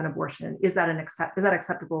to have an abortion? Is that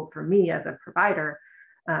acceptable for me as a provider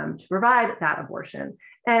to provide that abortion?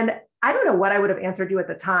 And I don't know what I would have answered you at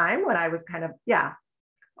the time when I was kind of,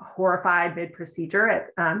 horrified mid-procedure at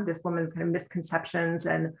this woman's kind of misconceptions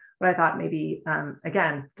and what I thought maybe,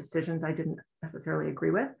 again, decisions I didn't necessarily agree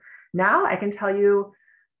with. Now I can tell you,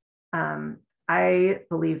 I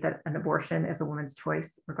believe that an abortion is a woman's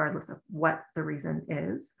choice, regardless of what the reason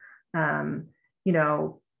is.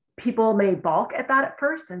 People may balk at that at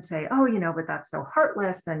first and say, oh, but that's so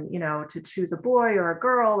heartless, and, to choose a boy or a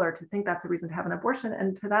girl, or to think that's a reason to have an abortion.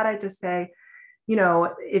 And to that, I just say,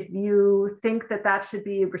 if you think that that should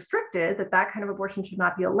be restricted, that kind of abortion should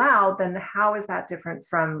not be allowed, then how is that different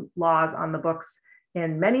from laws on the books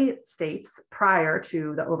in many states prior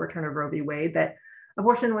to the overturn of Roe v. Wade, that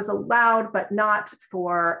abortion was allowed, but not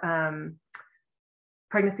for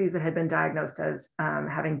pregnancies that had been diagnosed as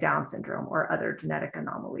having Down syndrome or other genetic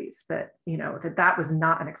anomalies, that was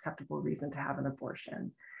not an acceptable reason to have an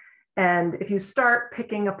abortion. And if you start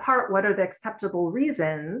picking apart what are the acceptable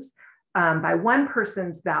reasons by one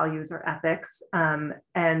person's values or ethics,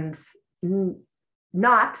 and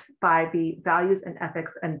not by the values and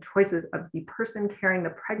ethics and choices of the person carrying the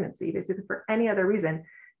pregnancy, basically for any other reason,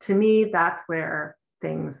 to me, that's where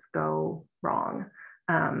things go wrong.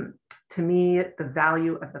 To me, the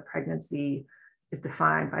value of the pregnancy is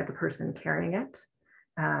defined by the person carrying it.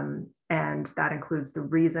 And that includes the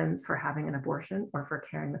reasons for having an abortion or for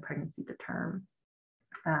carrying the pregnancy to term.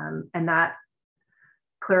 And that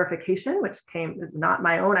clarification, which is not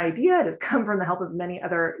my own idea, it has come from the help of many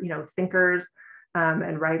other thinkers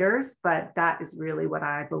and writers, but that is really what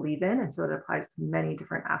I believe in. And so it applies to many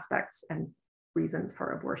different aspects and reasons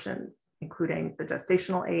for abortion, including the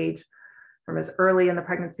gestational age, from as early in the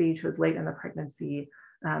pregnancy to as late in the pregnancy,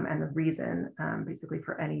 and the reason, basically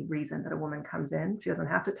for any reason that a woman comes in. She doesn't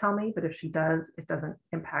have to tell me, but if she does, it doesn't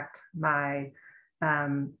impact my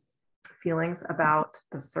feelings about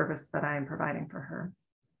the service that I am providing for her.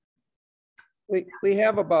 We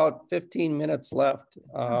have about 15 minutes left.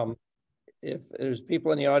 If there's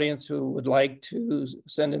people in the audience who would like to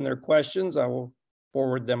send in their questions, I will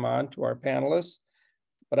forward them on to our panelists.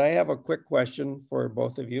 But I have a quick question for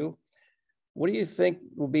both of you. What do you think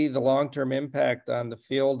will be the long-term impact on the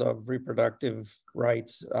field of reproductive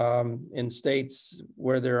rights in states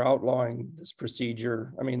where they're outlawing this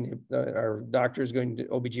procedure? I mean, our doctors going to,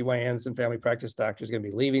 OBGYNs and family practice doctors going to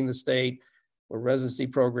be leaving the state, where residency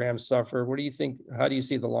programs suffer. What do you think, how do you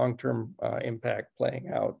see the long-term impact playing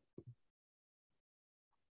out?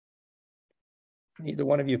 Either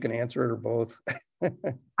one of you can answer it or both.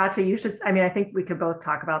 Prachi, you should, I think we could both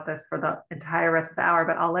talk about this for the entire rest of the hour,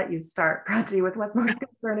 but I'll let you start, Prachi, with what's most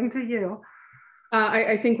concerning to you.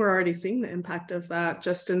 I think we're already seeing the impact of that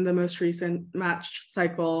just in the most recent match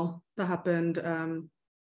cycle that happened,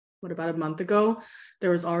 about a month ago.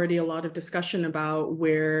 There was already a lot of discussion about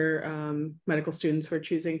where medical students were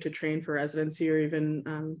choosing to train for residency, or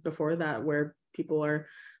even before that, where people are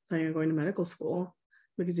planning on going to medical school.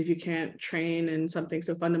 Because if you can't train in something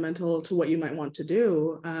so fundamental to what you might want to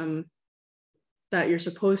do, that you're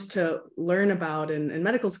supposed to learn about in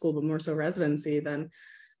medical school, but more so residency, then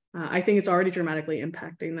I think it's already dramatically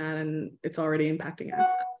impacting that, and it's already impacting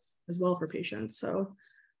access as well for patients. So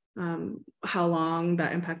how long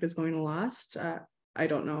that impact is going to last, I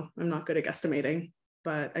don't know. I'm not good at guesstimating,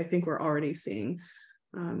 but I think we're already seeing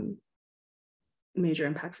major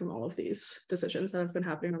impacts from all of these decisions that have been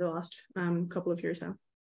happening over the last couple of years now.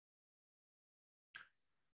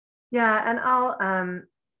 Yeah, and I'll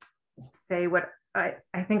say what I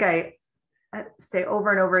think I say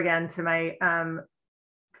over and over again to my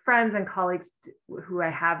friends and colleagues who I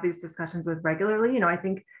have these discussions with regularly. I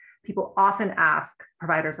think people often ask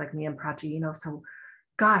providers like me and Prachi, so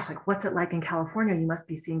gosh, like what's it like in California? You must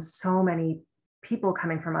be seeing so many people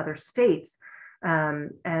coming from other states.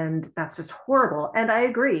 And that's just horrible. And I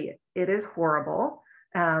agree, it is horrible.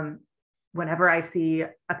 Whenever I see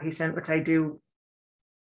a patient, which I do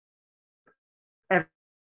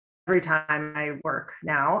every time I work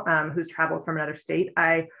now, who's traveled from another state,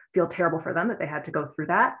 I feel terrible for them that they had to go through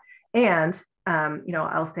that. And,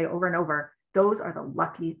 I'll say over and over, those are the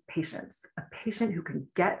lucky patients. A patient who can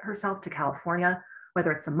get herself to California,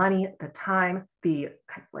 whether it's the money, the time, the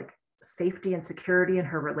kind of like safety and security in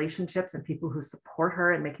her relationships and people who support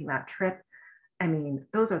her in making that trip. I mean,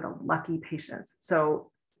 those are the lucky patients.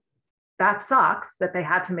 So that sucks that they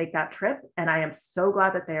had to make that trip. And I am so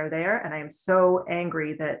glad that they are there. And I am so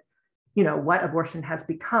angry that, what abortion has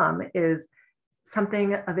become is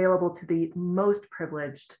something available to the most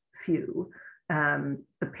privileged few.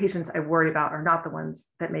 The patients I worry about are not the ones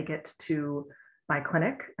that make it to my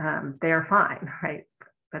clinic. They are fine, right?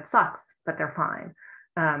 That sucks, but they're fine.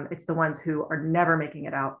 It's the ones who are never making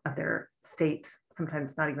it out of their state,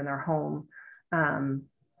 sometimes not even their home.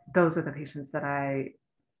 Those are the patients that I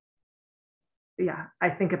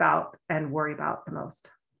think about and worry about the most.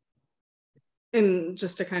 And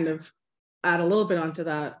just to kind of add a little bit onto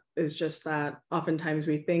that is just that oftentimes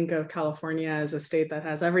we think of California as a state that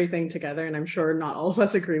has everything together, and I'm sure not all of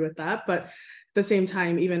us agree with that, but at the same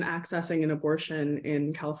time, even accessing an abortion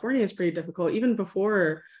in California is pretty difficult. Even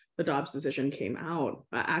before the Dobbs decision came out,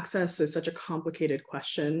 access is such a complicated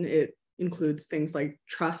question. It includes things like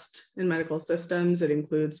trust in medical systems. It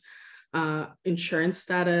includes insurance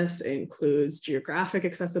status. It includes geographic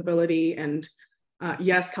accessibility. And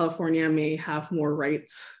yes, California may have more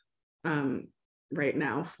rights right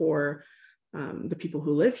now for the people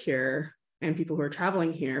who live here and people who are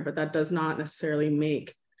traveling here, but that does not necessarily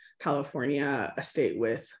make California a state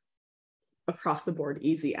with across the board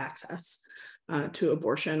easy access to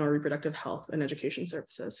abortion or reproductive health and education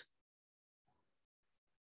services.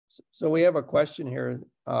 So we have a question here.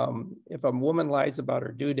 If a woman lies about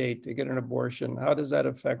her due date to get an abortion, how does that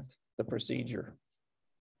affect the procedure?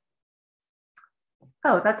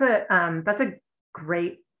 Oh, that's a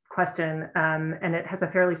great question, and it has a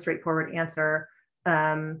fairly straightforward answer.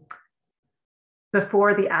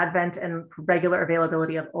 Before the advent and regular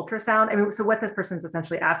availability of ultrasound, so what this person's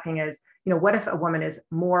essentially asking is, what if a woman is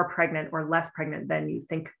more pregnant or less pregnant than you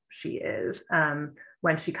think she is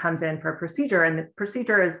when she comes in for a procedure? And the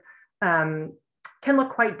procedure is can look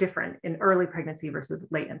quite different in early pregnancy versus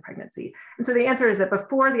late in pregnancy. And so the answer is that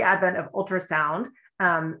before the advent of ultrasound,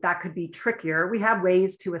 that could be trickier. We have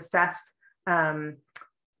ways to assess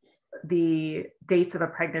the dates of a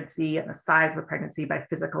pregnancy and the size of a pregnancy by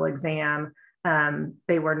physical exam.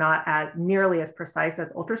 They were not as nearly as precise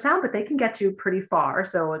as ultrasound, but they can get you pretty far.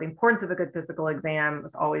 So the importance of a good physical exam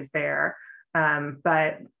was always there.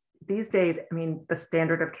 But these days, the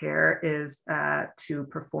standard of care is to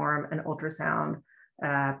perform an ultrasound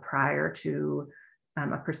prior to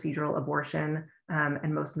a procedural abortion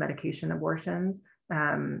and most medication abortions.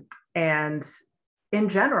 And in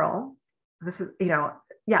general, this is,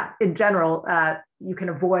 in general, you can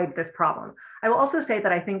avoid this problem. I will also say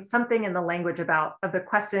that I think something in the language of the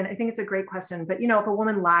question, I think it's a great question, but if a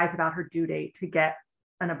woman lies about her due date to get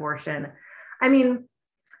an abortion,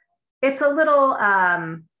 it's a little,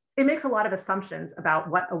 it makes a lot of assumptions about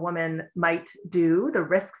what a woman might do, the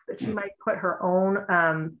risks that she might put her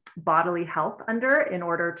own bodily health under in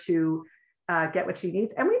order to get what she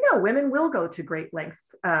needs. And we know women will go to great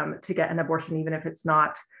lengths to get an abortion, even if it's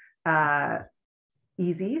not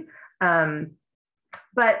easy.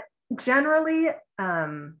 But generally,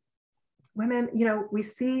 women, we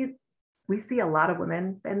see a lot of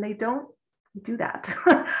women and they don't do that.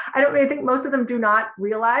 I think most of them do not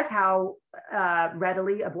realize how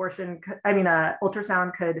readily ultrasound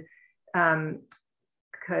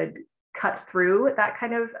could cut through that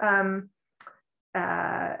kind of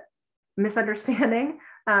misunderstanding.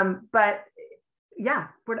 But yeah,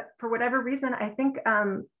 for whatever reason, I think,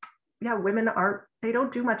 women they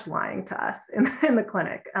don't do much lying to us in the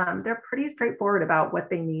clinic. They're pretty straightforward about what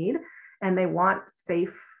they need and they want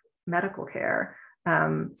safe medical care.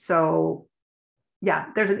 So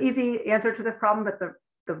yeah, there's an easy answer to this problem, but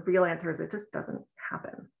the real answer is it just doesn't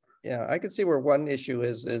happen. Yeah, I can see where one issue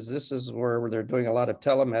is this is where they're doing a lot of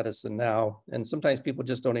telemedicine now. And sometimes people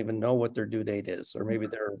just don't even know what their due date is, or maybe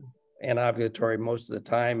they're anovulatory most of the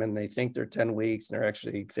time and they think they're 10 weeks and they're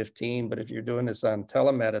actually 15. But if you're doing this on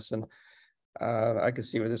telemedicine, I could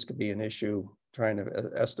see where this could be an issue, trying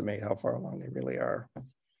to estimate how far along they really are.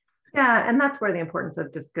 Yeah, and that's where the importance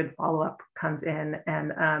of just good follow-up comes in.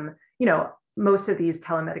 And, most of these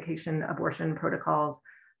telemedication abortion protocols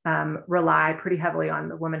rely pretty heavily on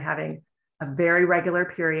the woman having a very regular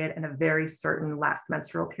period and a very certain last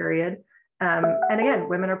menstrual period. And again,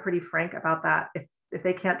 women are pretty frank about that. If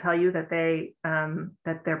they can't tell you that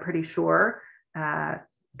they're pretty sure,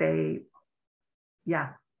 they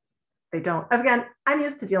don't. Again, I'm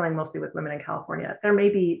used to dealing mostly with women in California. There may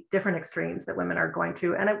be different extremes that women are going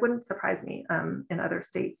to, and it wouldn't surprise me in other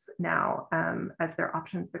states now as their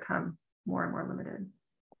options become more and more limited.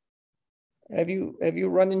 Have you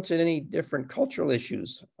run into any different cultural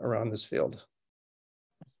issues around this field?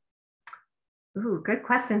 Ooh, good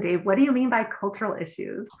question, Dave. What do you mean by cultural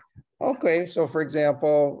issues? Okay, so for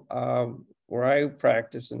example, where I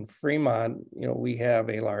practice in Fremont, we have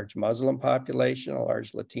a large Muslim population, a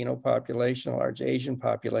large Latino population, a large Asian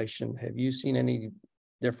population. Have you seen any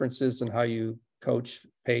differences in how you coach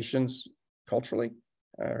patients culturally,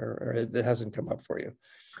 or it hasn't come up for you?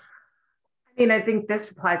 I mean, I think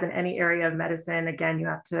this applies in any area of medicine. Again, you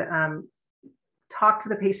have to talk to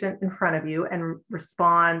the patient in front of you and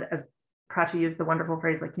respond, as Prachi used the wonderful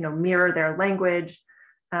phrase, like, mirror their language,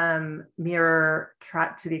 mirror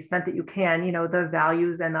to the extent that you can, the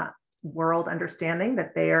values and the world understanding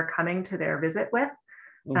that they are coming to their visit with.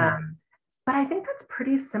 Mm-hmm. But I think that's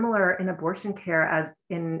pretty similar in abortion care as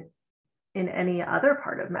in any other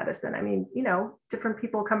part of medicine. I mean, different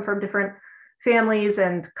people come from different families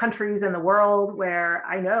and countries in the world where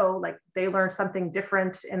I know like they learned something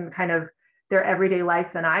different in kind of their everyday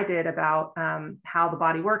life than I did about how the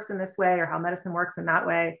body works in this way or how medicine works in that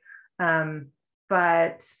way.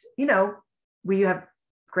 But, we have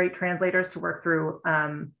great translators to work through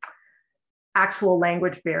actual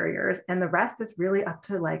language barriers, and the rest is really up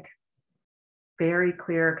to like very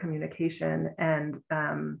clear communication and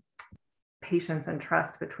patience and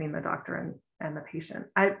trust between the doctor and the patient.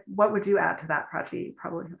 What would you add to that, Prachi?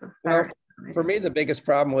 Probably have a better for me, the biggest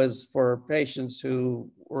problem was for patients who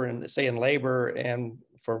were in labor, and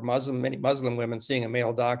for many Muslim women, seeing a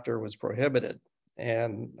male doctor was prohibited.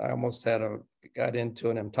 And I almost got into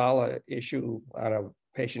an EMTALA issue on a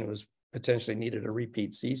patient who was potentially needed a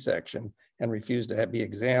repeat C-section and refused to be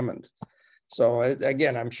examined. So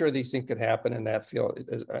again, I'm sure these things could happen in that field,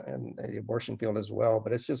 in the abortion field as well,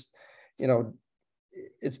 but it's just,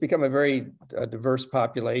 it's become a very diverse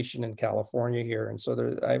population in California here. And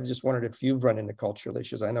so I've just wondered if you've run into cultural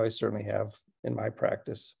issues. I know I certainly have in my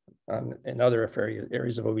practice in other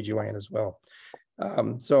areas of OBGYN as well.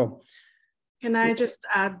 Can I just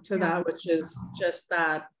add to that, which is just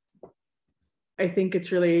that I think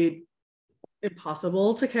it's really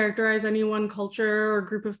impossible to characterize any one culture or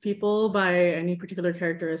group of people by any particular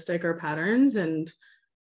characteristic or patterns. And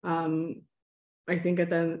I think at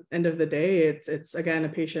the end of the day, it's again, a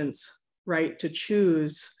patient's right to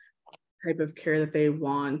choose the type of care that they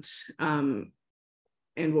want. And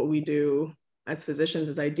what we do as physicians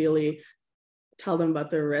is ideally tell them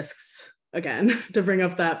about the risks, again, to bring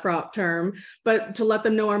up that fraught term, but to let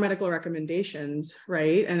them know our medical recommendations,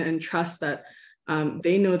 right? And trust that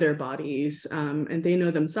they know their bodies and they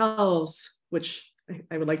know themselves, which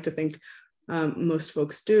I would like to think most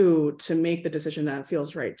folks do, to make the decision that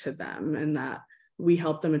feels right to them, and that we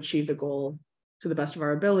help them achieve the goal to the best of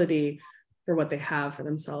our ability for what they have for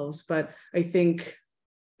themselves. But I think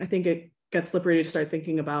it gets slippery to start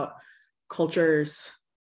thinking about cultures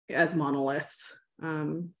as monoliths.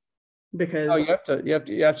 Because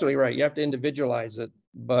you're absolutely right. You have to individualize it.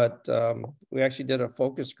 But we actually did a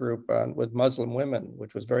focus group with Muslim women,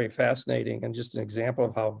 which was very fascinating, and just an example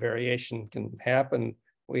of how variation can happen.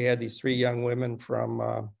 We had these 3 young women from,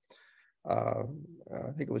 I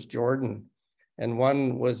think it was Jordan, and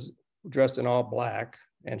one was dressed in all black,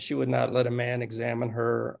 and she would not let a man examine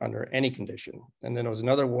her under any condition. And then there was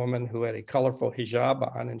another woman who had a colorful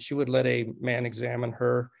hijab on, and she would let a man examine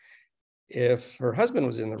her if her husband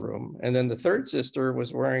was in the room. And then the third sister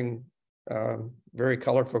was wearing very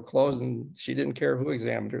colorful clothes, and she didn't care who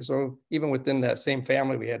examined her. So even within that same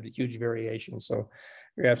family, we had a huge variation. So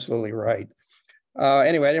you're absolutely right.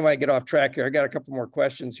 Anyway, I didn't want to get off track here. I got a couple more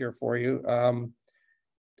questions here for you.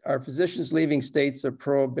 Are physicians leaving states that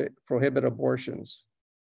prohibit abortions?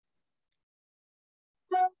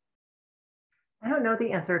 I don't know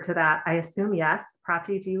the answer to that. I assume yes.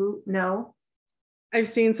 Prachi, do you know? I've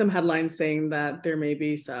seen some headlines saying that there may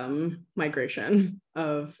be some migration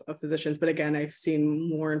of physicians, but again, I've seen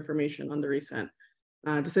more information on the recent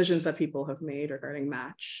decisions that people have made regarding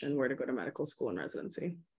match and where to go to medical school and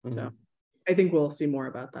residency. Mm-hmm. So I think we'll see more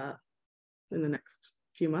about that in the next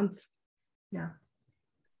few months. Yeah.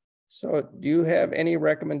 So do you have any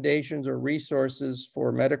recommendations or resources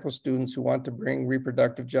for medical students who want to bring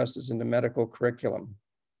reproductive justice into medical curriculum?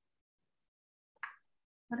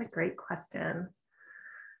 What a great question.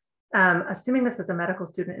 Assuming this is a medical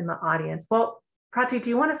student in the audience, well, Prachi, do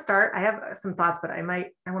you want to start? I have some thoughts, but I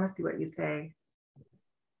want to see what you say.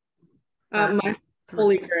 My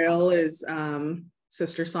holy grail is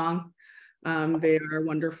Sister Song. They are a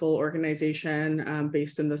wonderful organization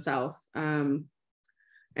based in the South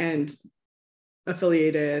and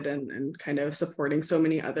affiliated and kind of supporting so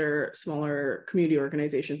many other smaller community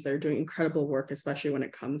organizations that are doing incredible work, especially when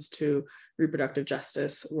it comes to reproductive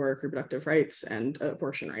justice work, reproductive rights, and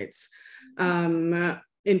abortion rights.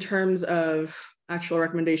 In terms of actual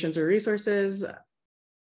recommendations or resources,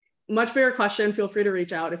 much bigger question. Feel free to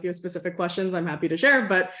reach out if you have specific questions. I'm happy to share.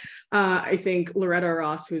 But I think Loretta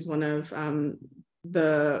Ross, who's one of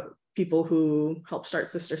the people who helped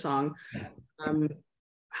start Sister Song,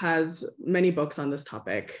 has many books on this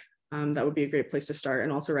topic. That would be a great place to start.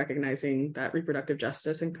 And also recognizing that reproductive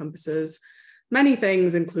justice encompasses many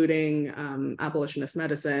things, including abolitionist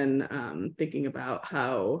medicine, thinking about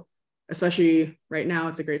how, especially right now,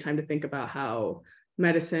 it's a great time to think about how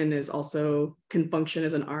medicine is also can function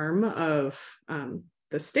as an arm of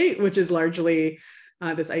the state, which is largely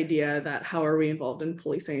this idea that how are we involved in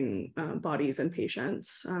policing bodies and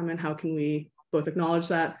patients, and how can we both acknowledge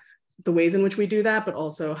that the ways in which we do that, but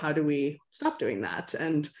also how do we stop doing that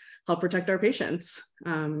and help protect our patients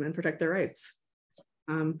and protect their rights.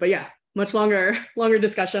 But yeah, much longer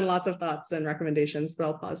discussion, lots of thoughts and recommendations, but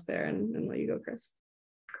I'll pause there and let you go, Chris.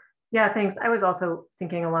 Yeah, thanks. I was also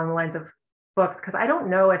thinking along the lines of books, because I don't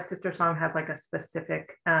know if Sister Song has like a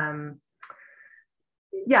specific,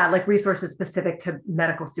 like resources specific to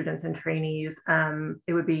medical students and trainees.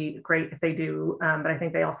 It would be great if they do, but I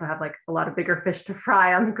think they also have like a lot of bigger fish to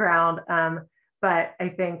fry on the ground. But I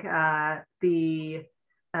think the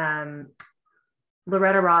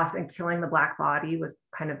Loretta Ross and Killing the Black Body was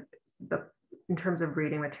kind of in terms of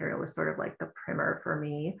reading material, was sort of like the primer for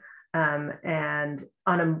me. And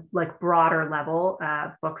on a like broader level,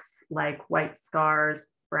 books like White Tears,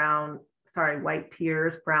 Brown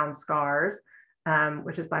Scars,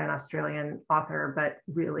 which is by an Australian author, but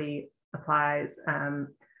really applies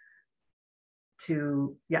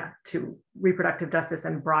to reproductive justice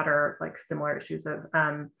and broader, like similar issues of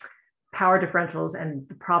power differentials and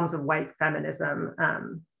the problems of white feminism,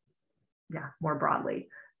 more broadly,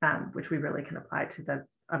 which we really can apply to the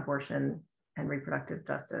abortion and reproductive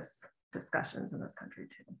justice discussions in this country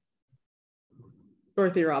too.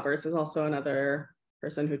 Dorothy Roberts is also another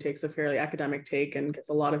person who takes a fairly academic take and gets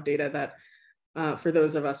a lot of data that for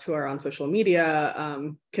those of us who are on social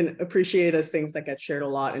media can appreciate as things that get shared a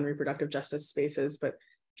lot in reproductive justice spaces. But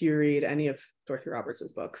if you read any of Dorothy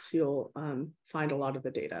Roberts's books, you'll find a lot of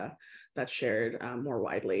the data that's shared more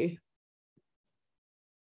widely.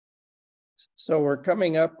 So we're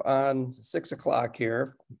coming up on 6 o'clock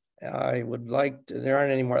here. I would like to, there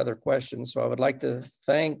aren't any more other questions, so I would like to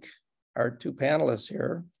thank our two panelists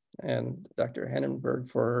here and Dr.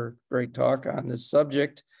 Henneberg for a great talk on this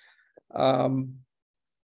subject.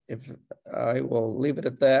 If I will leave it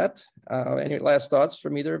at that. Any last thoughts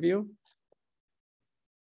from either of you?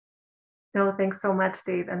 No, thanks so much,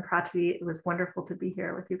 Dave and Prachi. It was wonderful to be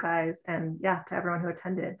here with you guys, and to everyone who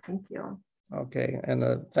attended, thank you. Okay, and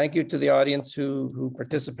thank you to the audience who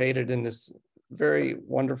participated in this very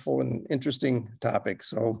wonderful and interesting topic.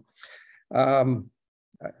 So leave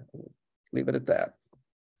it at that.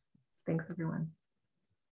 Thanks, everyone.